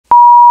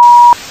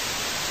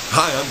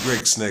Hi, I'm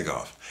Greg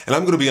Snegoff, and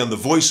I'm going to be on the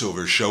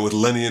voiceover show with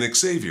Lenny and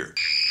Xavier.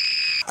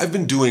 I've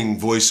been doing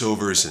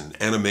voiceovers and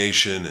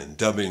animation and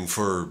dubbing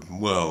for,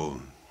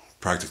 well,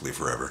 practically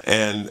forever.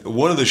 And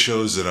one of the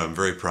shows that I'm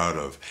very proud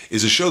of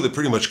is a show that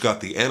pretty much got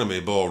the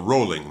anime ball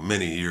rolling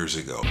many years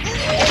ago.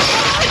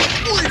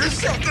 Wait a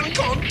second,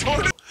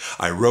 contorted!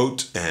 I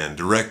wrote and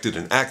directed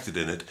and acted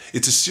in it.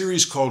 It's a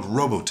series called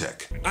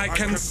Robotech. I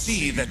can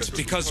see that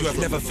because you have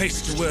never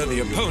faced a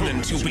worthy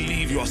opponent, you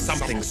believe you are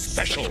something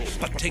special.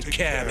 But take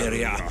care,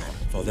 Miria,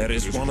 for there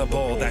is one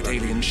aboard that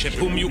alien ship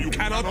whom you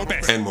cannot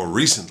best. And more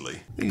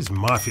recently... These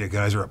mafia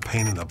guys are a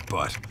pain in the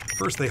butt.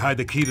 First they hide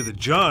the key to the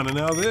John, and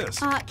now this.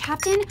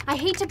 Captain, I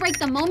hate to break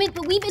the moment,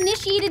 but we've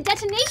initiated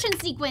detonation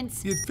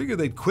sequence. You'd figure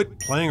they'd quit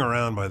playing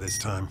around by this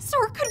time.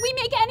 Sir, could we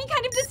make any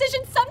kind of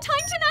decision sometime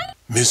tonight?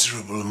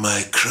 Miserable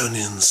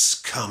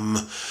Micronians,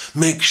 come.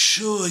 Make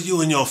sure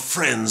you and your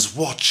friends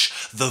watch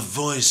the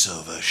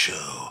voiceover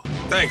show.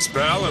 Thanks,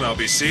 pal, and I'll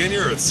be seeing you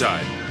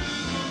Earthside.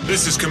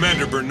 This is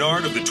Commander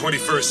Bernard of the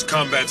 21st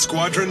Combat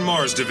Squadron,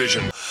 Mars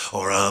Division.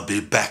 Or I'll be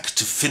back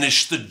to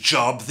finish the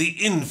job the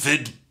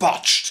Invid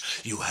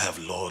botched. You have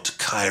Lord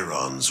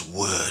Chiron's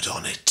word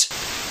on it.